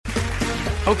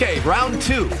Okay, round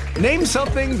two. Name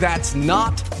something that's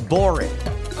not boring.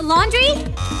 A laundry?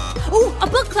 Ooh, a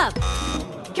book club.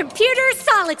 Computer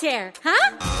solitaire,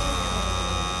 huh?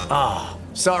 Ah,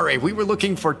 sorry, we were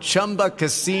looking for Chumba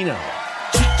Casino.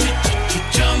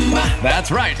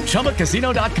 That's right,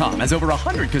 ChumbaCasino.com has over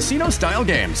 100 casino-style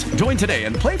games. Join today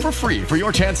and play for free for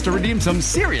your chance to redeem some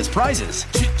serious prizes.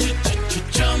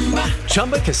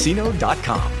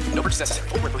 ChumbaCasino.com. No purchase necessary.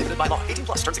 Void where prohibited by law. 18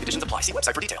 plus terms and conditions apply. See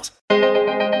website for details.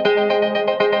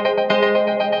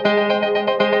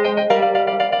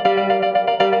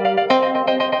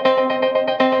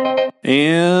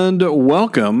 And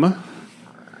welcome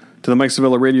to the Mike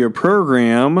Sevilla radio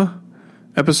program,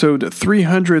 episode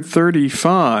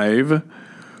 335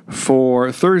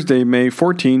 for Thursday, May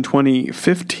 14,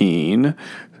 2015.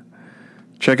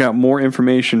 Check out more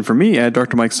information from me at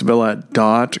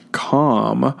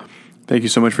drmikesevilla.com. Thank you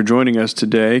so much for joining us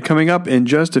today. Coming up in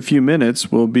just a few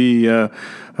minutes will be a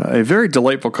very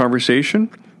delightful conversation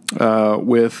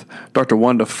with Dr.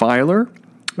 Wanda Filer,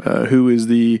 who is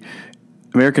the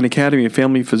American Academy of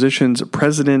Family Physicians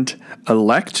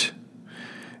President-elect.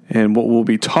 And what we'll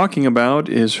be talking about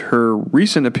is her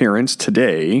recent appearance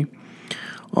today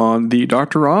on the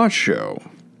Dr. Oz show.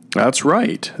 That's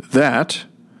right, that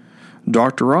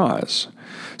Dr. Oz.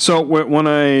 So when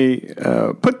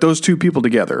I put those two people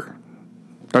together,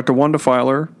 Dr. Wanda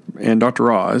Filer and Dr.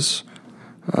 Oz,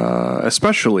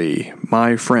 especially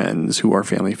my friends who are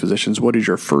family physicians, what is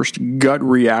your first gut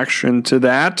reaction to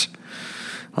that?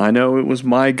 I know it was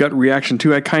my gut reaction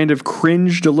too. I kind of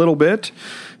cringed a little bit,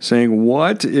 saying,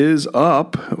 what is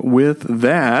up with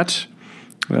that?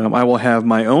 I will have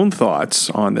my own thoughts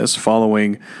on this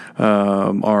following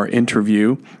our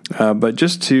interview, but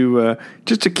just to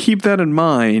keep that in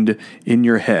mind in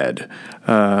your head.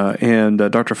 And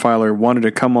Dr. Filer wanted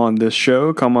to come on this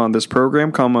show, come on this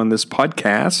program, come on this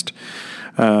podcast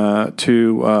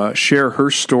to share her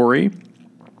story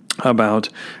about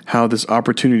how this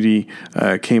opportunity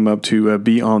came up to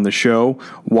be on the show,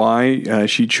 why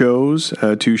she chose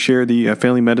to share the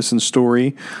family medicine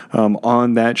story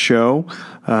on that show,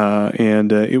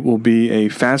 and it will be a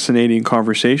fascinating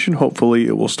conversation. Hopefully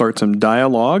it will start some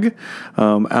dialogue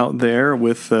out there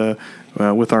with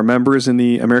our members in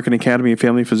the American Academy of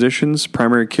Family Physicians,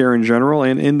 primary care in general,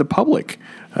 and in the public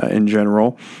in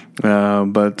general.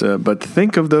 But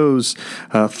think of those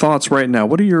thoughts right now.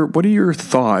 What are your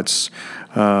thoughts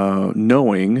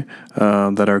knowing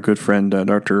that our good friend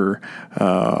Dr.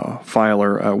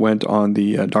 Filer went on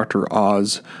the Dr.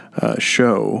 Oz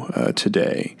show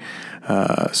today?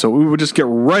 So we will just get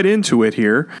right into it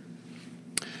here.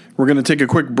 We're going to take a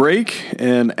quick break,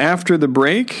 and after the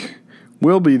break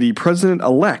will be the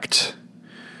president-elect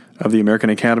of the American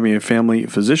Academy of Family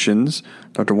Physicians,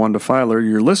 Dr. Wanda Filer.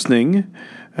 You're listening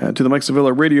to the Mike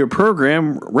Sevilla radio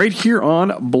program right here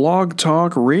on Blog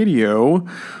Talk Radio.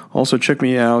 Also, check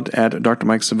me out at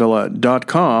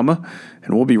drmikesevilla.com,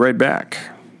 and we'll be right back.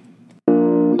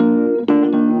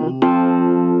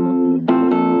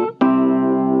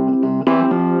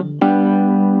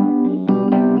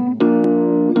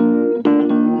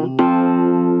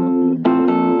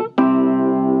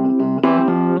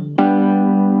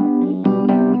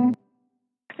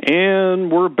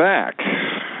 And we're back.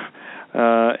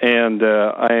 And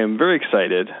I am very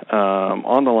excited.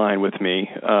 On the line with me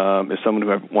is someone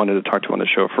who I've wanted to talk to on the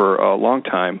show for a long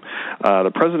time.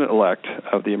 The president-elect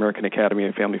of the American Academy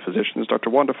of Family Physicians, Dr.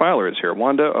 Wanda Filer, is here.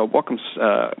 Wanda, welcome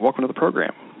to the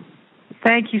program.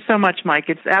 Thank you so much, Mike.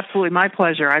 It's absolutely my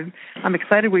pleasure. I'm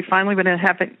excited we've finally been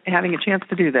having a chance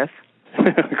to do this.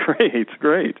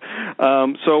 Great.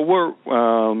 So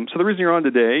the reason you're on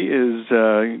today is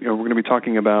we're going to be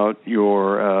talking about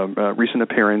your recent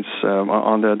appearance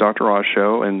on the Dr. Oz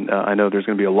show, and I know there's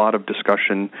going to be a lot of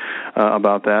discussion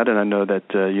about that, and I know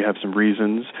that you have some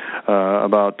reasons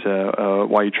about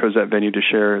why you chose that venue to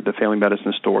share the family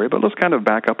medicine story. But let's kind of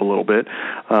back up a little bit.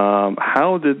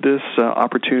 How did this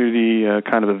opportunity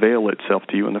kind of avail itself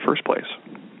to you in the first place?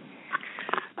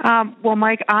 Well,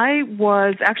 Mike,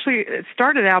 it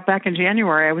started out back in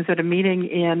January. I was at a meeting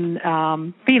in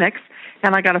Phoenix,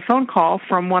 and I got a phone call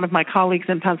from one of my colleagues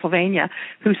in Pennsylvania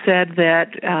who said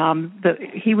that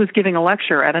he was giving a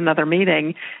lecture at another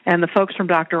meeting, and the folks from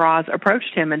Dr. Oz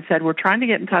approached him and said, we're trying to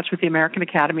get in touch with the American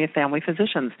Academy of Family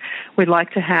Physicians. We'd like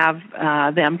to have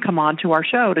them come on to our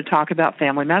show to talk about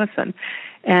family medicine.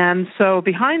 And so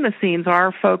behind the scenes,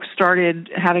 our folks started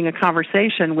having a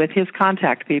conversation with his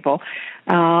contact people.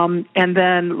 And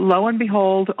then, lo and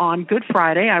behold, on Good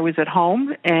Friday, I was at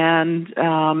home and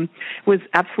was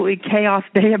absolutely chaos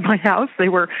day at my house. They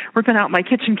were ripping out my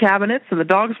kitchen cabinets, and the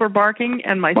dogs were barking,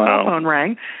 and my cell phone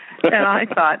rang. And I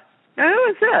thought, who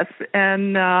is this?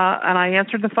 And I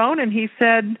answered the phone, and he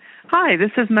said, "Hi,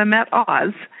 this is Mehmet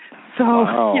Oz." So,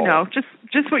 wow.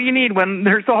 Just what you need when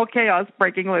there's all chaos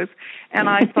breaking loose. And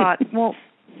I thought, well,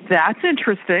 that's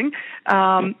interesting.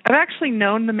 I've actually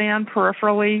known the man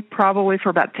peripherally probably for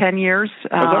about 10 years. Is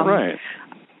that right?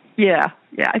 Yeah.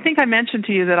 I think I mentioned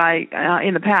to you that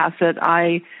in the past, that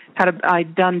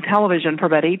I'd done television for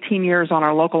about 18 years on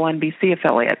our local NBC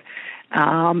affiliate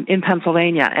in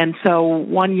Pennsylvania. And so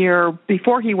one year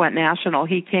before he went national,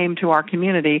 he came to our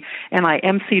community, and I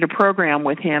emceed a program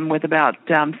with him with about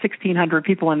 1,600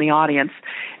 people in the audience.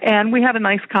 And we had a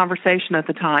nice conversation at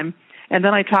the time. And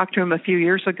then I talked to him a few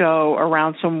years ago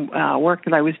around some work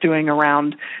that I was doing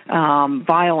around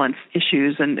violence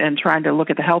issues and trying to look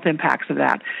at the health impacts of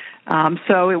that.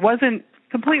 So it wasn't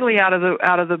completely out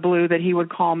of the blue that he would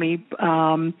call me,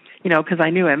 because I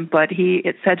knew him. But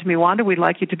it said to me, "Wanda, we'd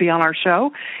like you to be on our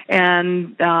show,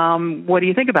 and what do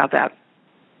you think about that?"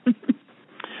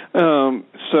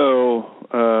 So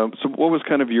what was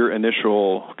kind of your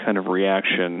initial kind of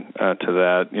reaction to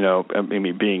that? I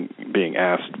mean, being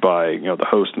asked by the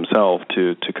host himself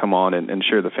to come on and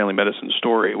share the family medicine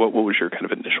story. What was your kind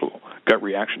of initial gut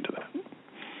reaction to that?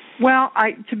 Well,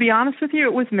 to be honest with you,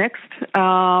 it was mixed.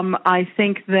 I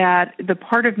think that the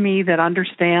part of me that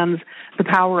understands the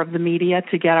power of the media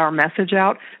to get our message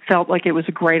out felt like it was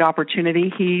a great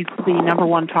opportunity. He's the number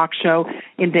one talk show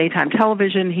in daytime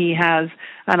television. He has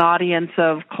an audience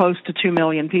of close to 2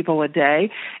 million people a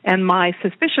day. And my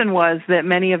suspicion was that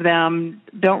many of them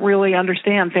don't really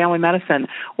understand family medicine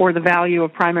or the value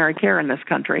of primary care in this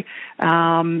country.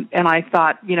 And I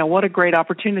thought, what a great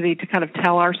opportunity to kind of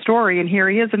tell our story. And here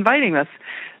he is inviting us.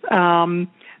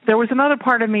 There was another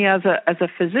part of me as a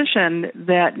physician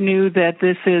that knew that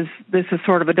this is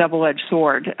sort of a double-edged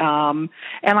sword. And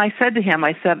I said to him,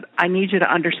 I need you to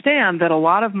understand that a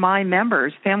lot of my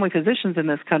members, family physicians in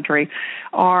this country,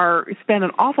 spend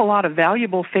an awful lot of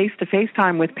valuable face-to-face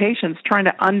time with patients trying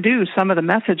to undo some of the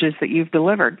messages that you've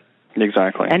delivered.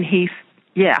 Exactly. And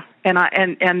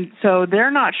and so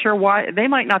they're not sure why. They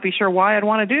might not be sure why I'd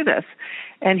want to do this.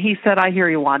 And he said, "I hear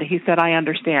you, Wanda." He said, "I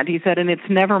understand." He said, "And it's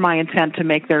never my intent to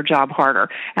make their job harder.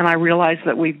 And I realize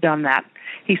that we've done that."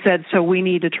 He said, "So we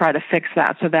need to try to fix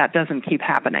that so that doesn't keep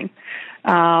happening."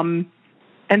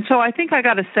 And so I think I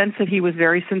got a sense that he was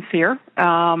very sincere.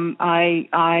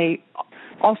 I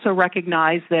also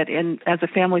recognize that as a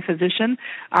family physician,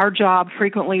 our job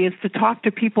frequently is to talk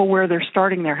to people where they're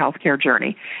starting their healthcare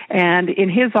journey. And in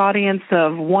his audience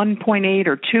of 1.8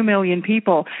 or 2 million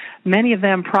people, many of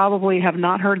them probably have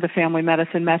not heard the family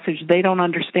medicine message. They don't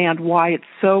understand why it's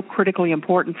so critically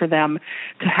important for them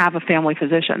to have a family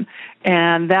physician.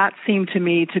 And that seemed to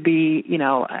me to be,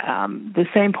 the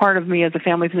same part of me as a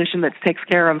family physician that takes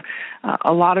care of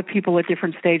a lot of people at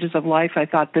different stages of life. I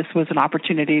thought this was an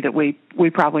opportunity that we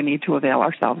probably need to avail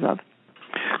ourselves of.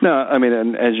 No, I mean,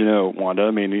 and as you know, Wanda,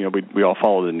 I mean, we all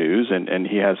follow the news, and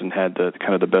he hasn't had the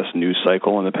kind of the best news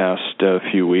cycle in the past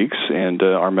few weeks, and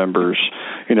our members,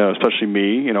 especially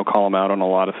me, call him out on a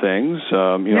lot of things,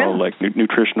 like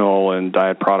nutritional and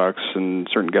diet products and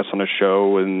certain guests on the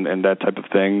show and that type of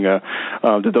thing.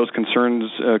 Did those concerns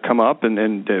come up,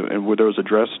 and were those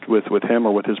addressed with him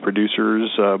or with his producers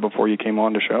before you came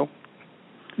on the show?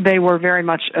 They were very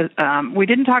much, we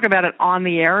didn't talk about it on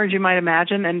the air, as you might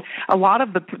imagine, and a lot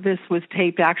of this was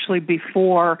taped actually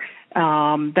before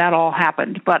that all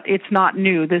happened, but it's not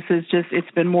new. This is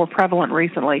it's been more prevalent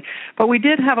recently. But we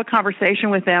did have a conversation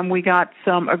with them. We got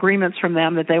some agreements from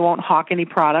them that they won't hawk any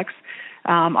products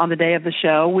on the day of the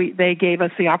show. They gave us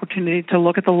the opportunity to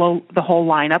look at the whole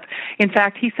lineup. In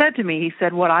fact, he said to me,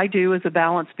 what I do is a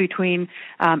balance between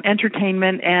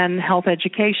entertainment and health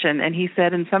education. And he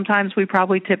said, and sometimes we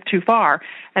probably tip too far.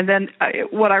 And then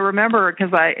what I remember,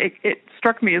 because it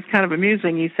struck me as kind of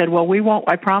amusing, he said, well,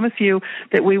 I promise you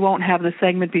that we won't have the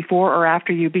segment before or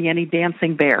after you be any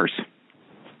dancing bears.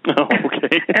 Oh,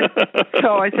 okay.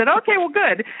 So I said, okay, well,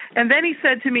 good. And then he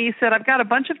said to me, I've got a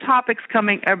bunch of topics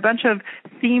coming, a bunch of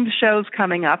themed shows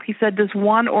coming up. He said, does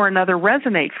one or another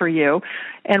resonate for you?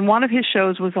 And one of his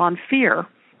shows was on fear.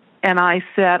 And I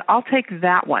said, I'll take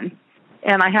that one.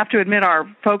 And I have to admit, our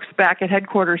folks back at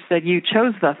headquarters said, you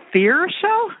chose the fear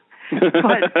show?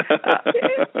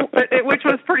 Which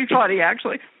was pretty funny,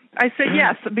 actually. I said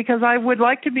yes, because I would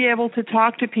like to be able to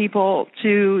talk to people,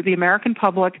 to the American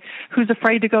public who's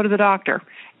afraid to go to the doctor,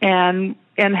 and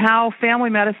how family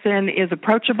medicine is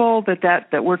approachable,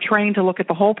 that we're trained to look at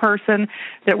the whole person,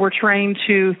 that we're trained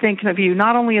to think of you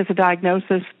not only as a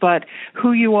diagnosis, but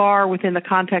who you are within the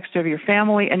context of your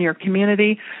family and your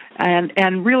community,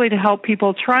 and really to help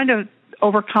people trying to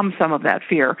overcome some of that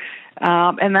fear.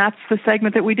 And that's the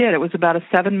segment that we did. It was about a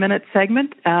 7-minute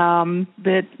segment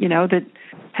that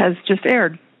has just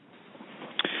aired.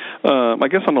 My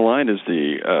guest on the line is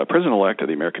the president-elect of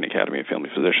the American Academy of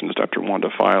Family Physicians, Dr. Wanda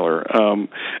Feiler.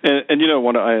 And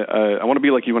Wanda, I want to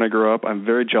be like you when I grow up. I'm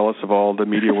very jealous of all the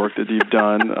media work that you've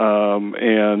done,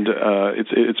 and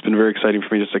it's been very exciting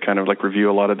for me just to kind of like review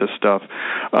a lot of this stuff.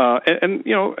 And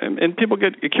people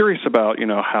get curious about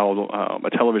how a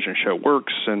television show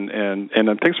works, and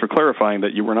thanks for clarifying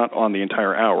that you were not on the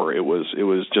entire hour. It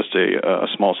was just a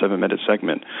small 7-minute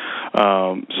segment.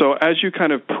 So as you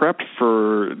kind of prepped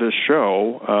for this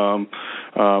show,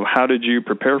 how did you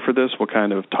prepare for this? What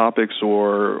kind of topics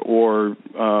or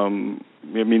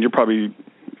you're probably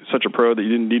such a pro that you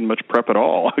didn't need much prep at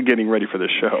all getting ready for this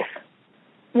show.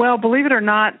 Well, believe it or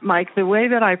not, Mike, the way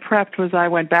that I prepped was I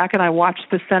went back and I watched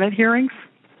the Senate hearings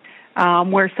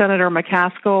where Senator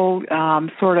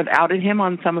McCaskill sort of outed him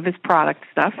on some of his product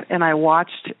stuff, and I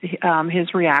watched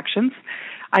his reactions.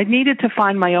 I needed to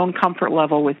find my own comfort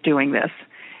level with doing this.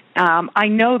 I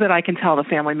know that I can tell the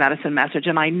family medicine message,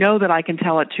 and I know that I can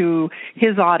tell it to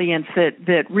his audience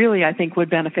that really I think would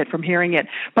benefit from hearing it.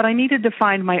 But I needed to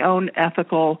find my own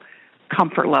ethical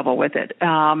comfort level with it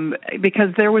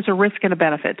because there was a risk and a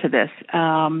benefit to this.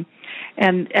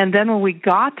 And then when we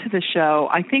got to the show,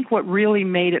 I think what really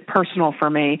made it personal for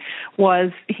me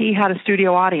was he had a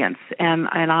studio audience, and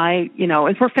I,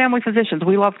 as we're family physicians,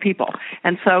 we love people,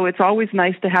 and so it's always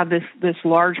nice to have this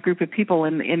large group of people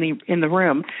in the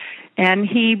room. And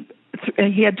he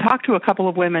had talked to a couple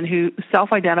of women who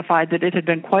self-identified that it had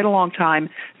been quite a long time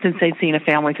since they'd seen a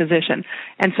family physician.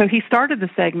 And so he started the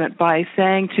segment by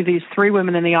saying to these 3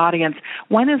 women in the audience,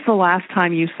 "When is the last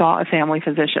time you saw a family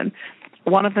physician?"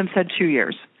 One of them said 2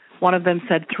 years. One of them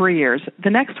said 3 years.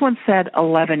 The next one said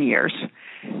 11 years.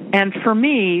 And for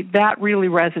me, that really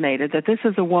resonated, that this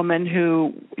is a woman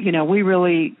who,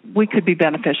 we could be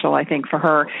beneficial, I think, for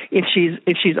her if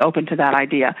she's open to that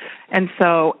idea. And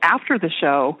so after the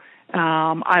show,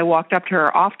 I walked up to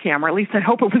her off camera, at least I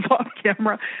hope it was off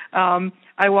camera.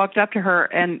 I walked up to her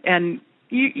and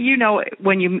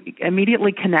when you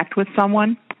immediately connect with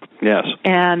someone. Yes.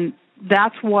 And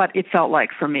that's what it felt like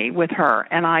for me with her.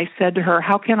 And I said to her,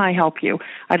 "How can I help you?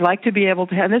 I'd like to be able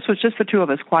to," and this was just the 2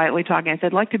 of us quietly talking. I said,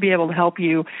 "I'd like to be able to help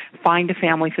you find a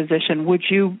family physician. Would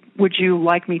you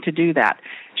like me to do that?"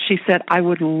 She said, "I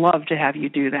would love to have you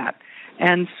do that."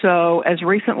 And so as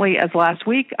recently as last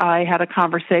week, I had a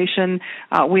conversation.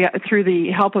 Through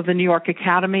the help of the New York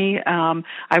Academy,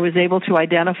 I was able to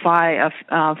identify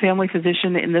a family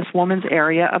physician in this woman's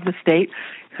area of the state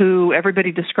who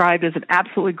everybody described as an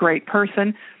absolutely great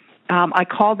person. I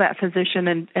called that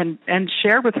physician and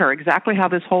shared with her exactly how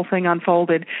this whole thing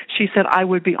unfolded. She said, "I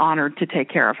would be honored to take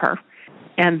care of her."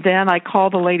 And then I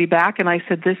called the lady back and I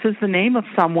said, "This is the name of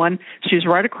someone. She's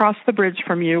right across the bridge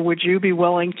from you. Would you be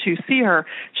willing to see her?"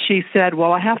 She said,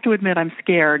 "Well, I have to admit I'm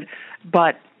scared,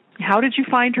 but how did you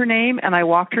find her name?" And I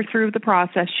walked her through the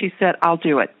process. She said, "I'll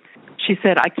do it." She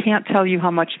said, "I can't tell you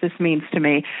how much this means to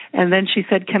me." And then she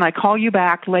said, "Can I call you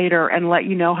back later and let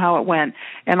you know how it went?"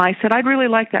 And I said, "I'd really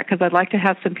like that because I'd like to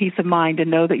have some peace of mind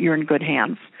and know that you're in good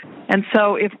hands." And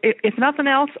so if nothing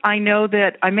else, I know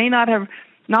that I may not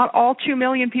all 2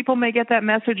 million people may get that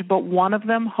message, but one of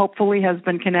them hopefully has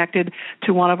been connected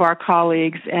to one of our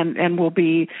colleagues and will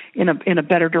be in a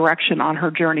better direction on her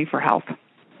journey for health.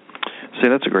 See,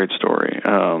 that's a great story.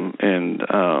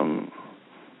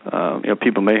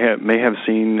 People may have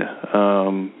seen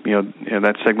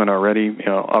that segment already.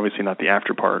 Obviously not the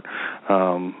after part,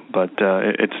 but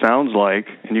it sounds like,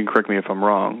 and you can correct me if I'm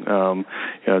wrong,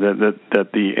 that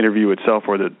the interview itself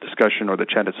or the discussion or the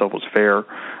chat itself was fair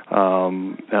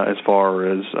as far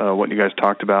as what you guys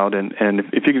talked about. And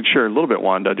if you could share a little bit,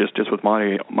 Wanda, just with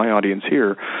my audience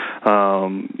here,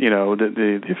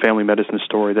 the family medicine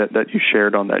story that you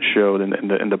shared on that show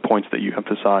and the points that you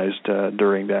emphasized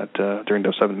during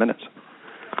those 7 minutes.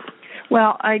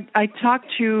 Well, I talked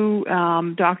to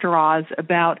Dr. Oz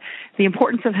about the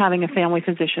importance of having a family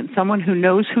physician, someone who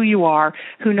knows who you are,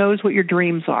 who knows what your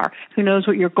dreams are, who knows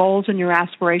what your goals and your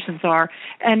aspirations are.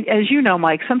 And as you know,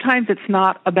 Mike, sometimes it's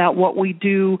not about what we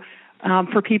do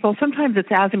for people. Sometimes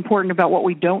it's as important about what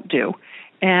we don't do.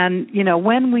 And,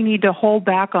 when we need to hold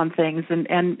back on things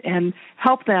and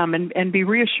help them and be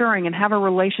reassuring and have a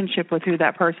relationship with who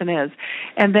that person is.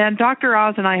 And then Dr.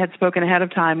 Oz and I had spoken ahead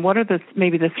of time. What are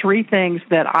maybe the 3 things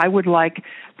that I would like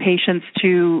patients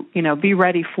to, be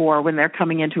ready for when they're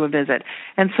coming into a visit?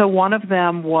 And so one of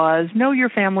them was know your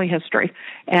family history.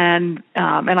 And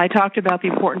I talked about the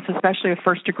importance, especially of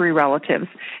first-degree relatives.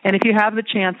 And if you have the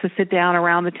chance to sit down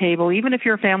around the table, even if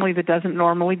you're a family that doesn't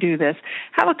normally do this,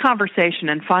 have a conversation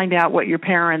and find out what your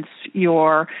parents,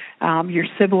 your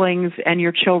siblings, and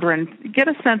your children, get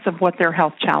a sense of what their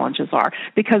health challenges are,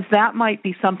 because that might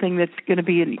be something that's going to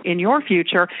be in your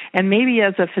future, and maybe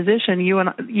as a physician, you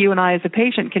and I as a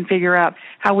patient can figure out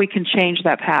how we can change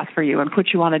that path for you and put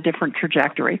you on a different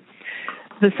trajectory.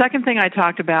 The second thing I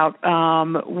talked about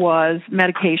was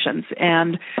medications,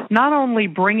 and not only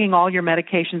bringing all your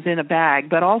medications in a bag,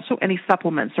 but also any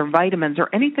supplements or vitamins or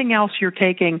anything else you're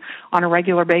taking on a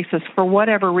regular basis for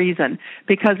whatever reason,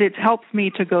 because it helps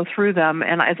me to go through them,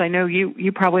 and as I know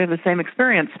you probably have the same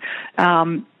experience,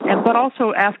 but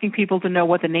also asking people to know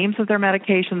what the names of their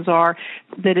medications are,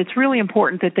 that it's really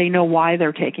important that they know why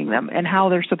they're taking them and how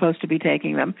they're supposed to be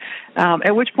taking them,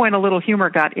 at which point a little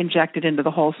humor got injected into the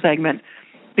whole segment.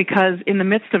 Because in the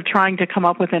midst of trying to come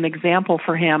up with an example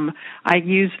for him, I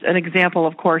used an example,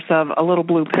 of course, of a little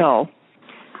blue pill.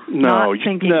 You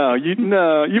planned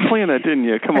that, didn't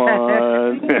you? Come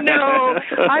on. No,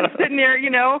 I'm sitting there,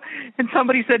 and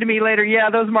somebody said to me later, yeah,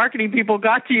 those marketing people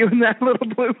got to you in that little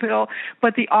blue pill.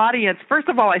 But the audience, first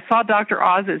of all, I saw Dr.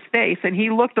 Oz's face, and he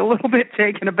looked a little bit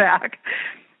taken aback.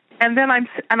 And then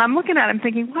I'm looking at him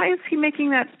thinking, why is he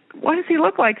making that? Why does he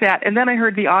look like that? And then I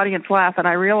heard the audience laugh, and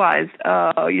I realized,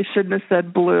 oh, you shouldn't have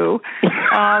said blue.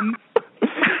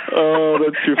 Oh,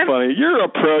 that's too funny. You're a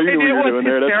pro. You know what you're doing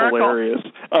there. That's hilarious.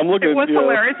 I'm looking. It was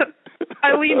hilarious.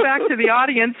 I leaned back to the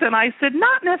audience, and I said,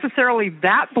 not necessarily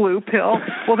that blue pill.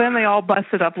 Well, then they all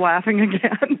busted up laughing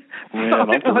again. Man,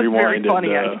 I'll have to rewind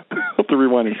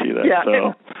and see that. Yeah,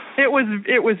 so.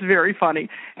 it was very funny.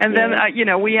 And then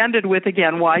we ended with,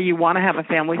 again, why you want to have a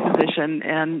family physician,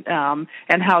 and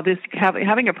how this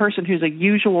having a person who's a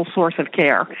usual source of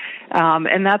care,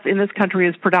 and that's in this country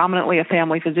is predominantly a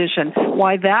family physician.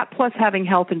 Why that plus having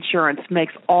health insurance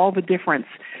makes all the difference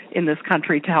in this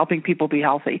country to helping people be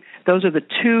healthy. Those are the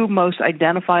two most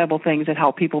identifiable things that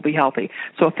help people be healthy.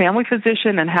 So a family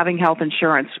physician and having health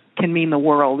insurance can mean the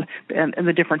world, and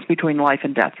the difference between life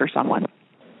and death for someone.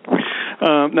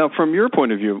 Now, from your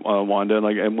point of view, Wanda,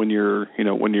 when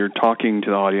you're talking to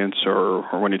the audience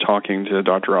or when you're talking to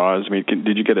Dr. Oz, I mean,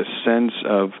 did you get a sense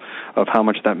of how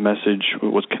much that message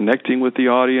was connecting with the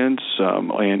audience?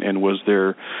 And was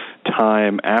there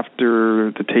time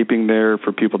after the taping there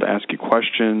for people to ask you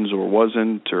questions, or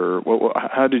wasn't? Or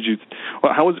how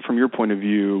was it from your point of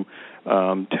view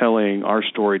telling our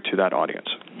story to that audience?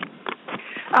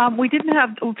 We didn't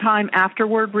have time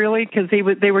afterward, really, because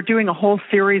they were doing a whole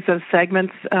series of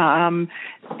segments kind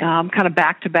of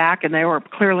back-to-back, and they were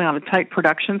clearly on a tight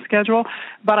production schedule.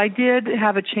 But I did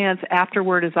have a chance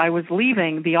afterward as I was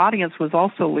leaving. The audience was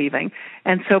also leaving,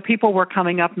 and so people were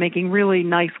coming up making really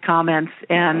nice comments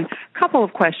and a couple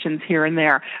of questions here and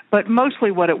there. But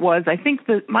mostly what it was, I think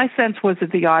that my sense was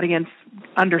that the audience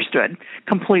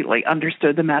completely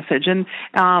understood the message. And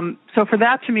so for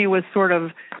that to me was sort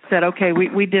of said, okay,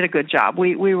 we did a good job.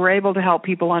 We were able to help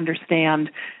people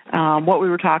understand what we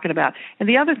were talking about. And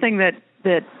the other thing that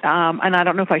and I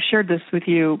don't know if I shared this with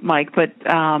you, Mike, but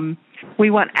we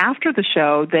went after the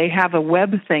show. They have a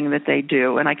web thing that they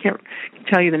do, and I can't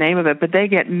tell you the name of it, but they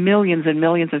get millions and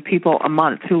millions of people a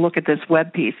month who look at this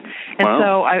web piece. And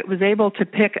so I was able to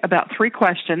pick about 3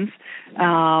 questions,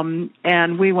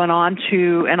 and we went on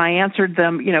to, and I answered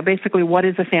them, basically what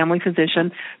is a family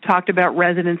physician, talked about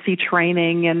residency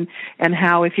training and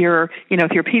how if you're a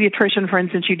pediatrician, for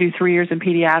instance, you do 3 years in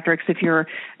pediatrics. If you're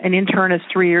an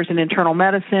internist, 3 years in internal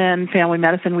medicine, family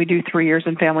medicine, we do 3 years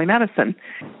in family medicine.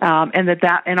 And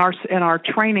that in our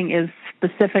training is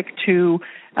specific to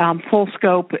full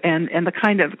scope and the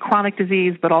kind of chronic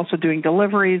disease, but also doing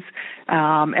deliveries.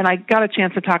 And I got a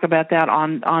chance to talk about that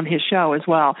on his show as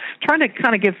well, trying to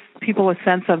kind of give people a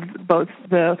sense of both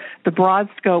the broad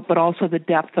scope, but also the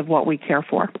depth of what we care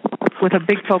for, with a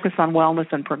big focus on wellness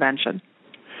and prevention.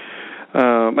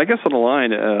 My guest on the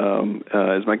line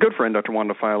is my good friend, Dr.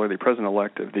 Wanda Filer, the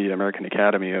president-elect of the American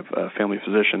Academy of Family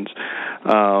Physicians.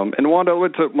 And Wanda, why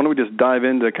don't we just dive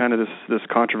into kind of this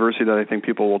controversy that I think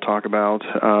people will talk about.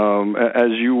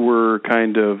 As you were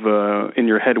kind of in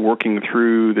your head working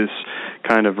through this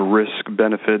kind of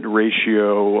risk-benefit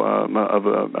ratio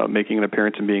of making an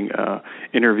appearance and being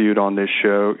interviewed on this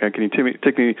show, can you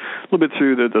take me a little bit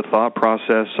through the thought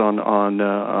process on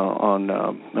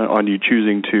you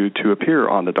choosing to appear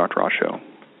on the Dr. Oz show?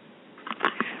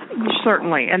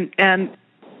 Certainly, and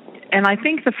I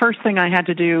think the first thing I had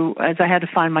to do is I had to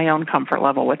find my own comfort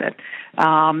level with it.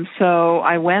 So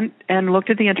I went and looked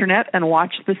at the internet and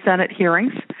watched the Senate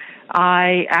hearings.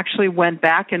 I actually went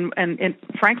back and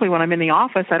frankly, when I'm in the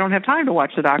office, I don't have time to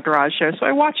watch the Dr. Oz show, so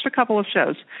I watched a couple of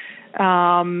shows.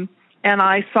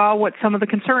 I saw what some of the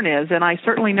concern is, and I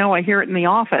certainly know I hear it in the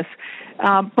office.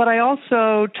 But I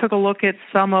also took a look at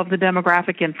some of the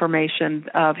demographic information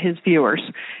of his viewers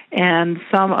and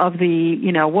some of the,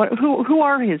 who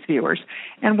are his viewers.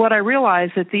 And what I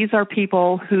realized that these are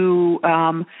people who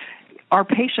are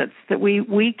patients that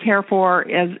we care for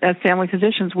as family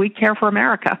physicians. We care for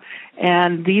America,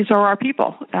 and these are our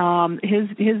people. His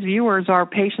viewers are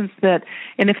patients that,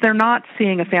 and if they're not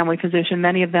seeing a family physician,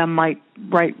 many of them might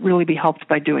really be helped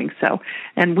by doing so.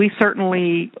 And we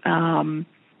certainly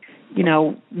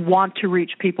want to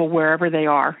reach people wherever they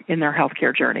are in their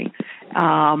healthcare journey.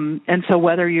 And so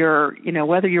whether you're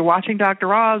watching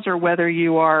Dr. Oz or whether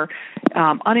you are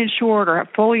uninsured or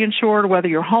fully insured, whether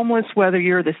you're homeless, whether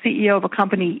you're the CEO of a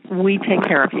company, we take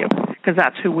care of you because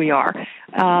that's who we are.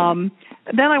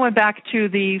 Then I went back to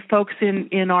the folks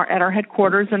at our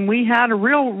headquarters, and we had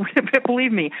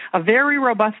believe me, a very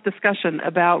robust discussion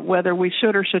about whether we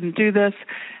should or shouldn't do this.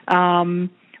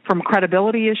 From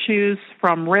credibility issues,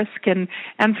 from risk, and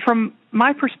from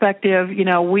my perspective,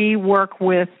 we work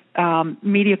with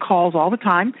media calls all the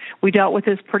time. We dealt with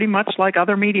this pretty much like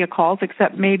other media calls,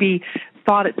 except maybe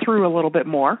thought it through a little bit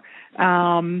more.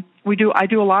 I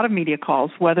do a lot of media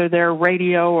calls, whether they're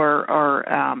radio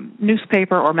or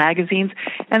newspaper or magazines.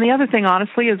 And the other thing,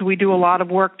 honestly, is we do a lot of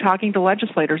work talking to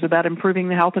legislators about improving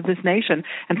the health of this nation.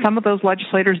 And some of those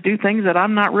legislators do things that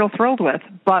I'm not real thrilled with,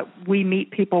 but we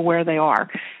meet people where they are.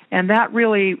 And that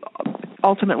really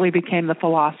ultimately became the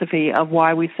philosophy of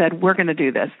why we said we're going to do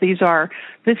this.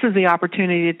 This is the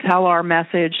opportunity to tell our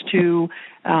message to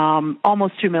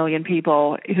almost 2 million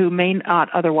people who may not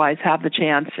otherwise have the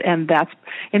chance, and that's,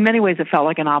 in many ways, it felt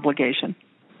like an obligation.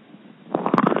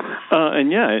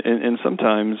 And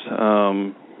sometimes,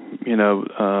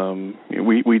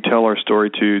 we tell our story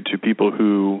to people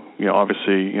who,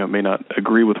 obviously, may not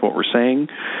agree with what we're saying,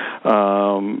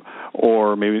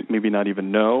 or maybe not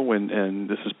even know, and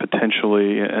this is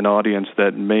potentially an audience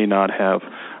that may not have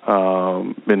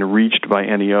been reached by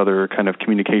any other kind of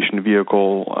communication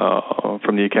vehicle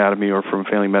from the Academy or from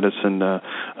family medicine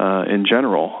in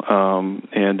general.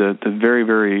 And it's a very,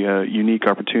 very unique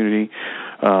opportunity.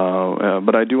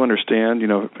 But I do understand,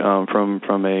 from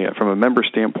a member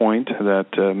standpoint,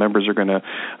 that members are going to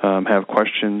have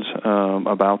questions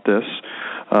about this.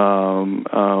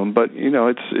 But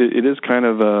it is kind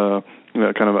of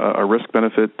a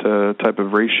risk-benefit type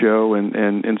of ratio,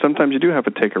 and sometimes you do have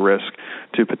to take a risk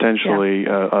to potentially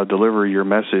deliver your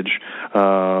message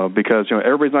because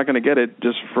everybody's not going to get it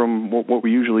just from what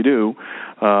we usually do,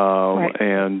 right.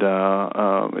 And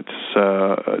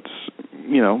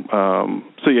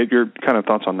so your kind of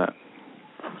thoughts on that?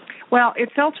 Well,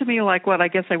 it felt to me like what I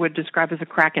guess I would describe as a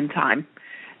crack in time.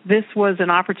 This was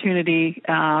an opportunity,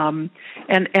 and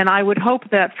I would hope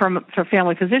that for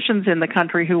family physicians in the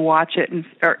country who watch it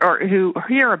or who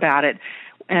hear about it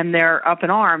and they're up in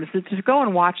arms, is to go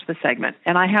and watch the segment.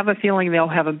 And I have a feeling they'll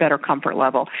have a better comfort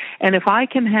level. And if I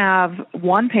can have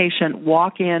one patient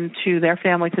walk into their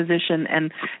family physician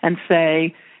and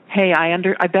say, hey,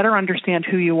 I better understand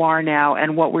who you are now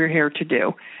and what we're here to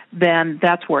do, then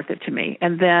that's worth it to me.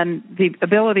 And then the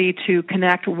ability to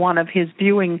connect one of his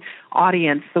viewing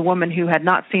audience, the woman who had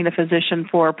not seen a physician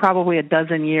for probably a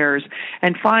dozen years,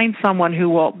 and find someone who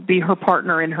will be her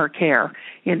partner in her care,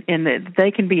 in that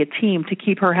they can be a team to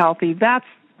keep her healthy. That's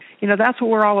what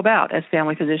we're all about as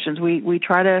family physicians. We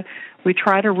try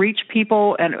to reach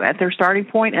people and at their starting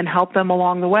point and help them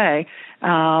along the way.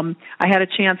 I had a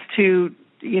chance to,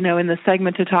 in the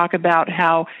segment, to talk about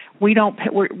how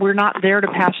we're not there to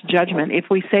pass judgment. If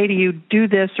we say to you, do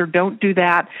this or don't do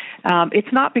that,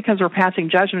 it's not because we're passing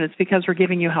judgment. It's because we're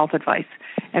giving you health advice,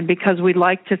 and because we'd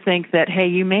like to think that, hey,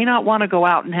 you may not want to go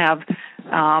out and have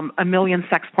a million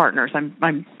sex partners. I'm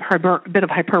a bit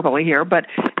of hyperbole here, but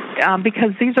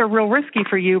because these are real risky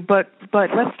for you. But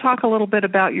let's talk a little bit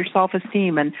about your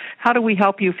self-esteem and how do we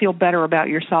help you feel better about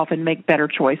yourself and make better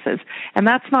choices. And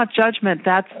that's not judgment.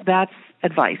 That's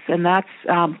advice, and that's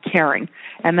caring,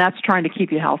 and that's trying to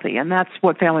keep you healthy, and that's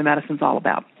what family medicine's all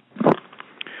about.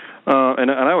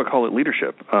 And I would call it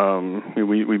leadership.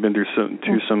 We've been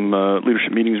through some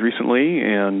leadership meetings recently,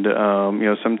 and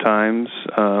sometimes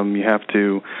you have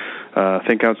to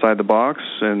think outside the box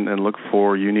and look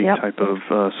for unique type of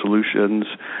solutions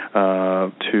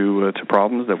to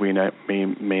problems that we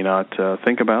may not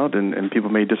think about, and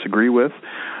people may disagree with.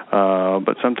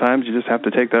 But sometimes you just have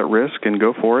to take that risk and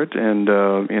go for it, and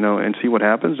and see what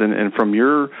happens. And from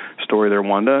your story there,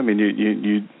 Wanda, I mean,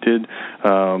 you did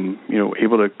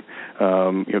able to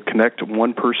connect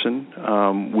one person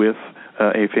with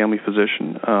a family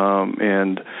physician,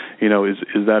 and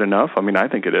is that enough? I mean, I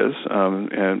think it is,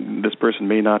 and this person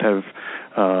may not have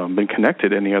been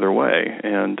connected any other way.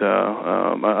 And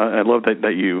I love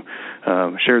that you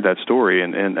shared that story.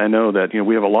 And I know that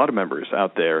we have a lot of members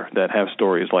out there that have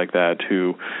stories like that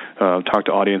who talk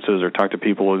to audiences or talk to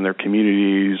people in their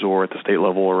communities or at the state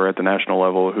level or at the national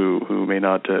level who may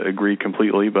not agree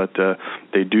completely, but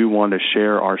they do want to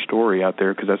share our story out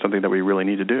there because that's something that we really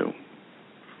need to do.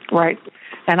 Right.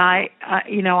 And I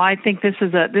think this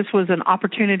was an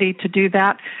opportunity to do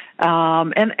that.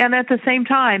 And at the same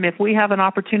time, if we have an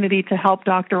opportunity to help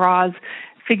Dr. Oz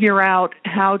figure out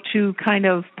how to kind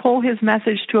of pull his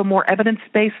message to a more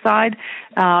evidence-based side,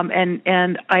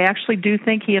 and I actually do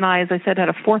think he and I, as I said, had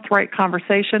a forthright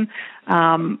conversation.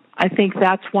 I think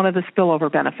that's one of the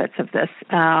spillover benefits of this.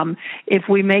 If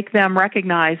we make them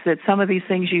recognize that some of these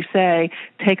things you say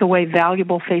take away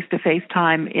valuable face-to-face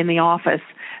time in the office,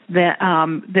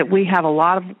 that we have a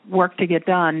lot of work to get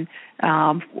done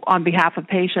on behalf of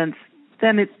patients,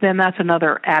 then that's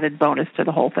another added bonus to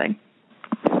the whole thing.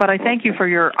 But I thank you for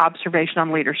your observation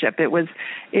on leadership.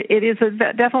 It is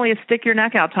definitely a stick your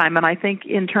neck out time, and I think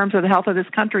in terms of the health of this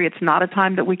country, it's not a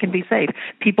time that we can be safe.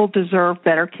 People deserve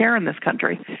better care in this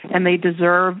country, and they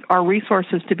deserve our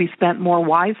resources to be spent more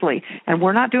wisely, and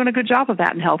we're not doing a good job of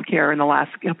that in healthcare in the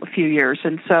last few years.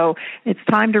 And so it's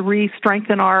time to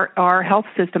re-strengthen our health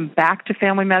system back to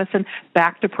family medicine,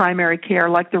 back to primary care,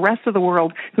 like the rest of the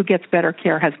world who gets better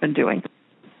care has been doing.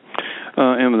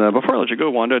 And before I let you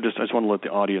go, Wanda, I just want to let the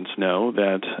audience know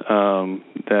that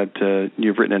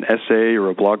you've written an essay or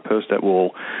a blog post that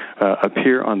will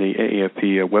appear on the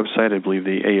AAFP website. I believe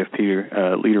the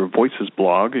AAFP Leader Voices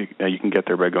blog. You can get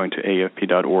there by going to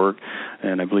AAFP.org,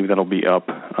 and I believe that'll be up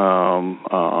on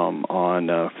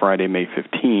Friday, May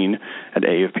 15 at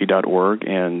AAFP.org,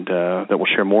 and that will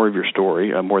share more of your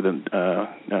story, more than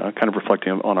kind of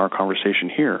reflecting on our conversation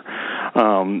here.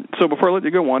 So before I let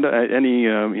you go, Wanda, any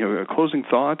closing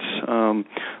thoughts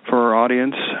for our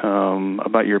audience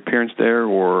about your appearance there,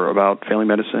 or about family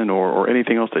medicine, or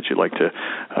anything else that you'd like to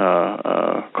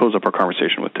close up our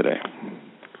conversation with today?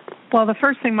 Well, the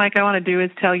first thing, Mike, I want to do is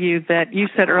tell you that you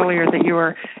said earlier that you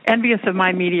were envious of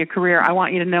my media career. I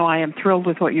want you to know I am thrilled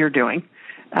with what you're doing.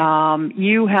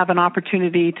 You have an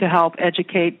opportunity to help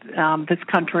educate this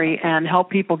country and help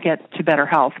people get to better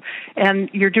health. And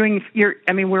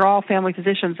we're all family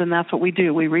physicians, and that's what we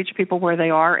do. We reach people where they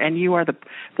are, and you are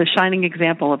the shining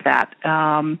example of that.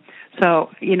 So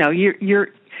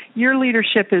your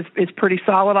leadership is pretty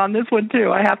solid on this one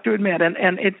too, I have to admit.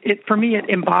 And it for me, it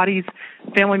embodies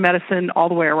family medicine all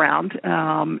the way around,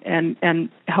 and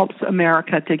helps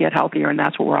America to get healthier, and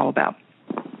that's what we're all about.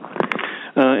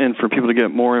 And for people to get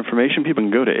more information, people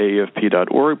can go to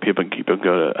AAFP.org. People can go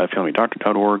to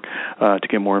FamilyDoctor.org to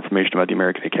get more information about the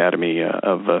American Academy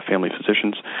of Family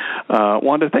Physicians.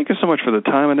 Wanda, thank you so much for the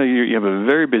time. I know you have a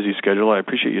very busy schedule. I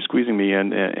appreciate you squeezing me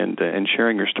in and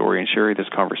sharing your story and sharing this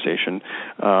conversation.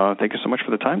 Thank you so much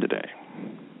for the time today.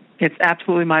 It's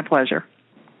absolutely my pleasure.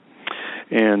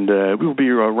 And we will be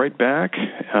right back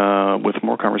with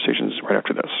more conversations right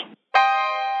after this.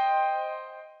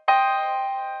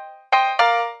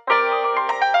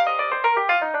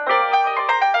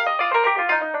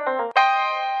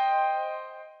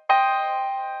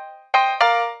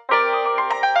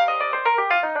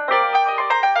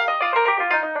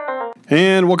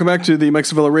 And welcome back to the Mike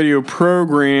Sevilla radio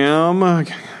program.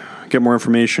 Get more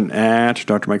information at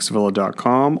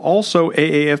drmikesevilla.com. Also,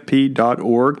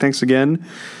 aafp.org. Thanks again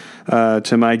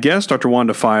to my guest, Dr.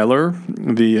 Wanda Filer,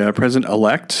 the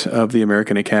president-elect of the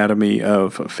American Academy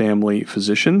of Family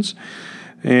Physicians.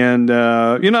 And,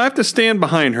 I have to stand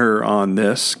behind her on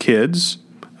this, kids.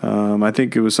 I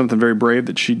think it was something very brave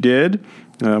that she did.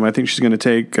 I think she's going to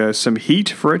take some heat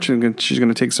for it. She's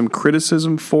going to take some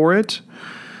criticism for it.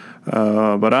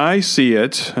 But I see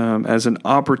it as an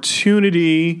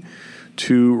opportunity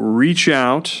to reach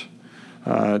out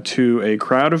to a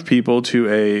crowd of people, to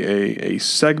a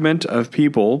segment of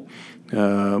people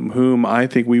whom I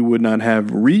think we would not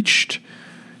have reached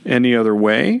any other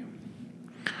way.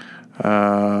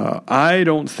 I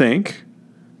don't think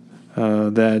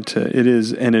that it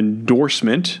is an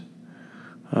endorsement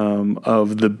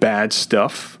of the bad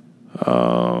stuff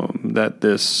that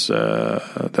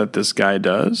this guy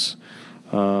does.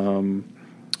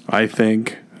 I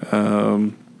think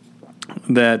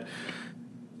that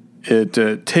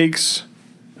it takes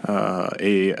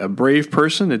a brave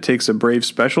person. It takes a brave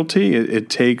specialty. It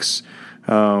takes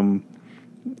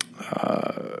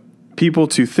people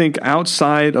to think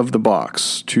outside of the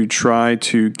box to try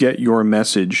to get your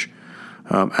message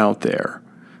out there.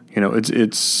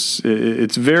 It's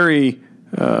very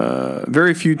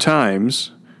very few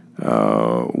times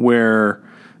where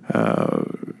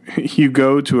you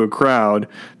go to a crowd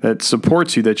that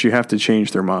supports you that you have to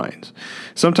change their minds.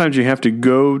 Sometimes you have to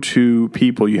go to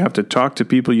people, you have to talk to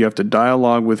people, you have to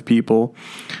dialogue with people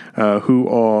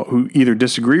who either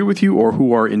disagree with you or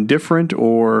who are indifferent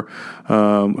or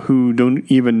who don't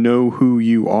even know who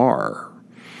you are.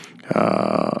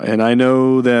 And I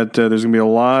know that there's going to be a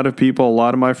lot of people, a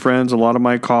lot of my friends, a lot of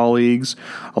my colleagues,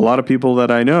 a lot of people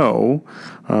that I know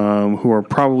who are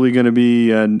probably going to be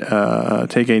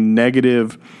take a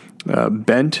negative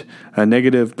bent, a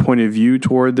negative point of view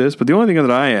toward this. But the only thing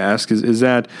that I ask is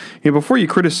that before you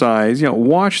criticize,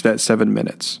 watch that 7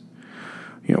 minutes.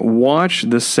 Watch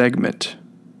the segment.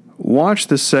 Watch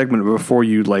the segment before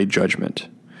you lay judgment.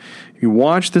 You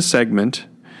watch the segment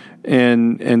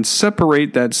and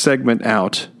separate that segment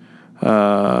out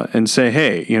and say,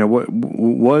 hey, what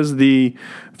was the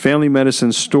family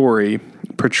medicine story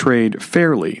portrayed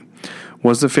fairly?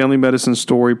 Was the family medicine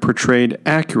story portrayed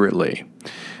accurately?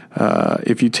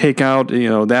 If you take out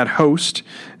that host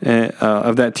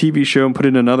of that TV show and put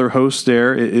in another host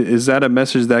there, is that a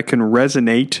message that can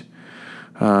resonate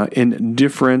in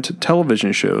different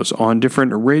television shows, on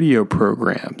different radio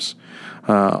programs,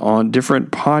 on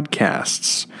different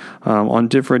podcasts, on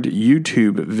different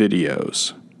YouTube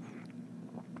videos?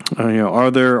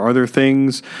 Are there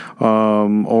things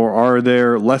or are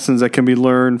there lessons that can be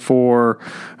learned for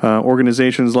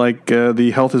organizations like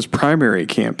the Health is Primary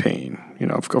campaign?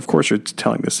 Of course, you're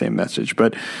telling the same message,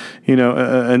 but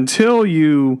until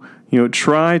you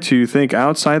try to think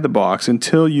outside the box,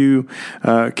 until you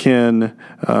can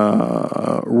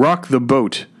rock the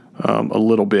boat a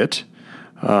little bit,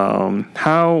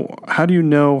 how do you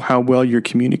know how well you're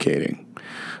communicating?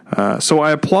 So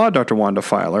I applaud Dr. Wanda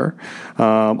Filer.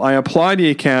 I applaud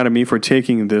the Academy for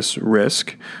taking this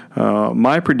risk.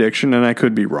 My prediction, and I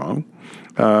could be wrong,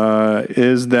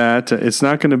 is that it's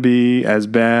not going to be as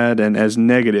bad and as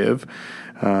negative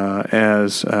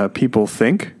as people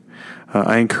think.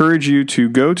 I encourage you to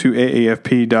go to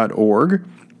aafp.org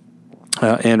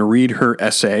and read her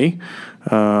essay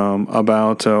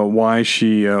about why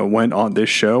she went on this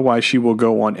show, why she will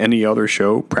go on any other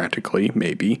show, practically,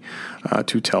 maybe,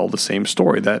 to tell the same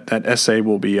story. That essay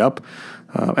will be up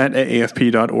at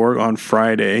aafp.org on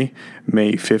Friday,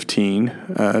 May 15,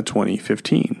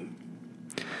 2015.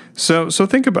 So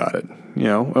think about it.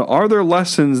 Are there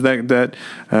lessons that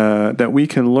we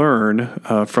can learn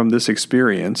from this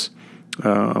experience,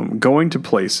 going to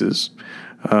places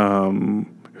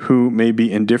who may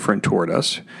be indifferent toward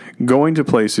us, going to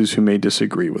places who may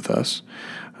disagree with us,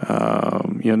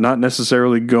 not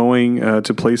necessarily going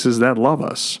to places that love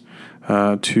us,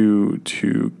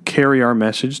 to carry our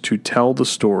message, to tell the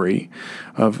story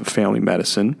of family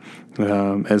medicine.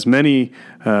 As many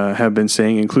have been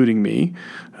saying, including me,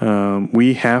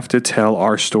 we have to tell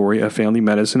our story of family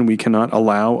medicine. We cannot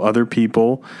allow other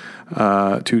people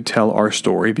to tell our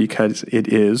story because it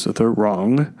is the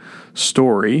wrong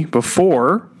story.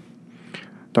 Before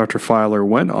Dr. Filer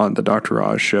went on the Dr.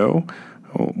 Oz show,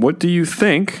 what do you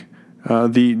think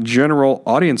the general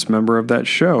audience member of that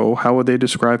show, how would they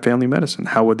describe family medicine?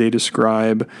 How would they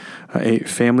describe a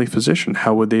family physician?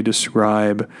 How would they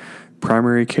describe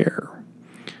primary care?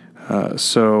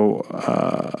 So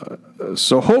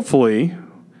hopefully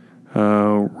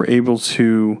we're able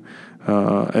to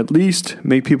at least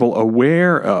make people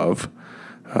aware of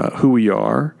who we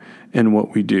are and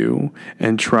what we do,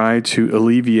 and try to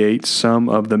alleviate some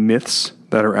of the myths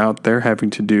that are out there having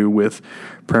to do with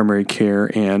primary care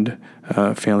and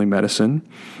family medicine.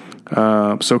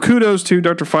 So kudos to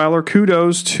Dr. Filer.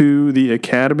 Kudos to the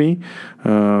Academy.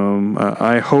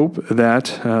 I hope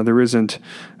that there isn't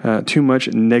too much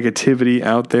negativity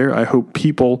out there. I hope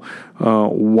people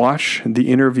watch the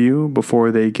interview before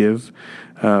they give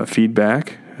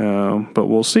feedback. But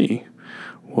we'll see.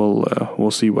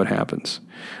 We'll see what happens.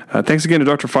 Thanks again to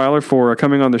Dr. Filer for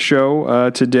coming on the show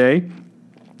today.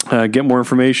 Get more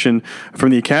information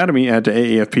from the Academy at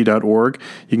aafp.org.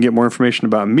 You can get more information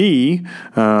about me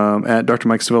at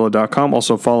drmikesavilla.com.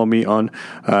 Also follow me on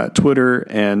Twitter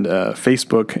and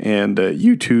Facebook and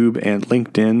YouTube and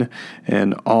LinkedIn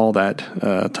and all that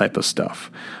type of stuff.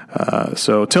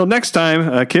 So till next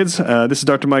time, kids, this is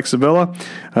Dr. Mike Savilla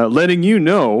letting you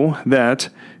know that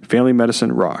family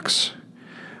medicine rocks.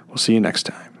 We'll see you next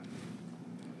time.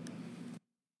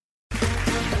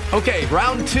 Okay,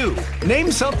 round two.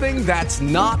 Name something that's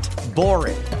not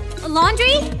boring. A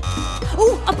laundry?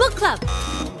 Ooh, a book club.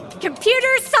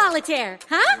 Computer solitaire,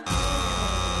 huh?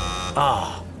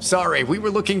 Ah, sorry, we were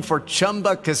looking for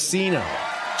Chumba Casino.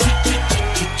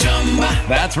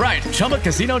 That's right.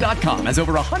 ChumbaCasino.com has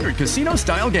over 100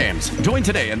 casino-style games. Join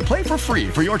today and play for free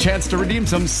for your chance to redeem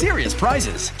some serious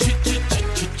prizes.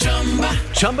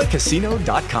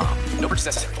 ChumbaCasino.com. No purchase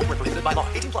necessary. Void where prohibited by law.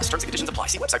 18 plus. Terms and conditions apply.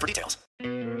 See website for details.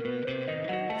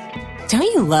 Don't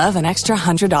you love an extra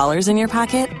 $100 in your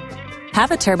pocket?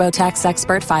 Have a TurboTax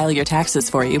expert file your taxes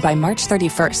for you by March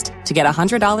 31st to get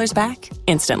 $100 back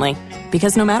instantly.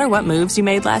 Because no matter what moves you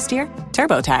made last year,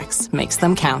 TurboTax makes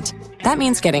them count. That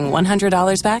means getting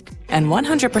 $100 back and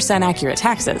 100% accurate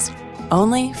taxes,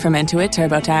 only from Intuit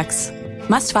TurboTax.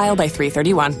 Must file by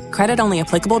 3/31. Credit only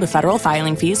applicable to federal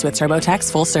filing fees with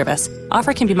TurboTax full service.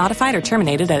 Offer can be modified or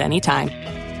terminated at any time.